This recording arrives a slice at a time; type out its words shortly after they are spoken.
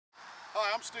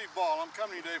Hi, I'm Steve Ball. I'm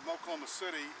coming to you today from Oklahoma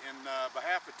City in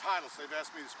behalf of Titleist. They've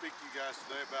asked me to speak to you guys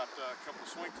today about a couple of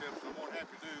swing tips, and I'm more than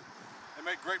happy to do. They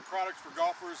make great products for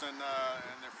golfers, and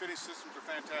their fitting systems are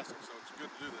fantastic, so it's good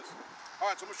to do this.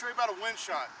 All right, so I'm going to show you about a wind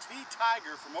shot. T.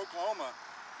 Tiger from Oklahoma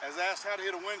has asked how to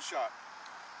hit a wind shot.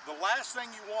 The last thing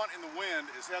you want in the wind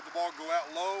is have the ball go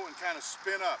out low and kind of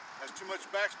spin up. Has too much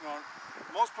backspin on it.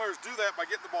 Most players do that by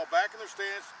getting the ball back in their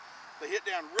stance. They hit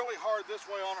down really hard this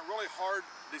way on it, really hard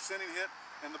descending hit,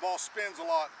 and the ball spins a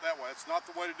lot that way. It's not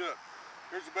the way to do it.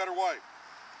 Here's a better way.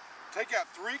 Take out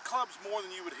 3 clubs more than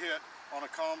you would hit on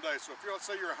a calm day. So if you're, let's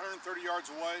say you're 130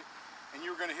 yards away and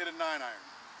you're going to hit a 9-iron.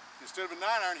 Instead of a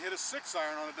 9-iron, hit a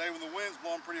 6-iron on a day when the wind's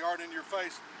blowing pretty hard into your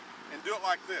face, and do it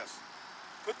like this.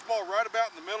 Put the ball right about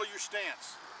in the middle of your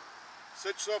stance.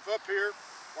 Set yourself up here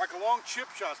like a long chip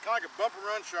shot. It's kind of like a bump and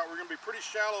run shot. We're going to be pretty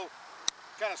shallow,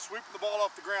 kind of sweeping the ball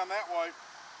off the ground that way.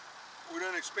 We're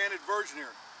doing an expanded version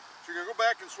here. So you're going to go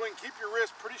back and swing. Keep your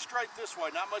wrist pretty straight this way.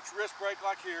 Not much wrist break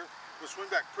like here. We'll swing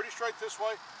back pretty straight this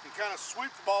way and kind of sweep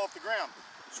the ball off the ground.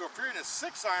 So if you're in a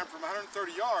 6-iron from 130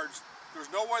 yards, there's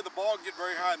no way the ball can get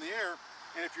very high in the air.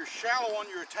 And if you're shallow on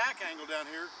your attack angle down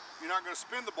here, you're not going to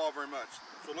spin the ball very much.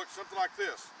 So look something like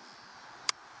this.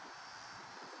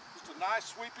 Just a nice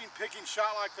sweeping, picking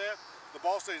shot like that. The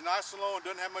ball stays nice and low and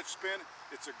doesn't have much spin.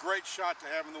 It's a great shot to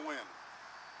have in the wind.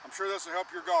 I'm sure this will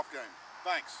help your golf game.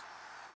 Thanks.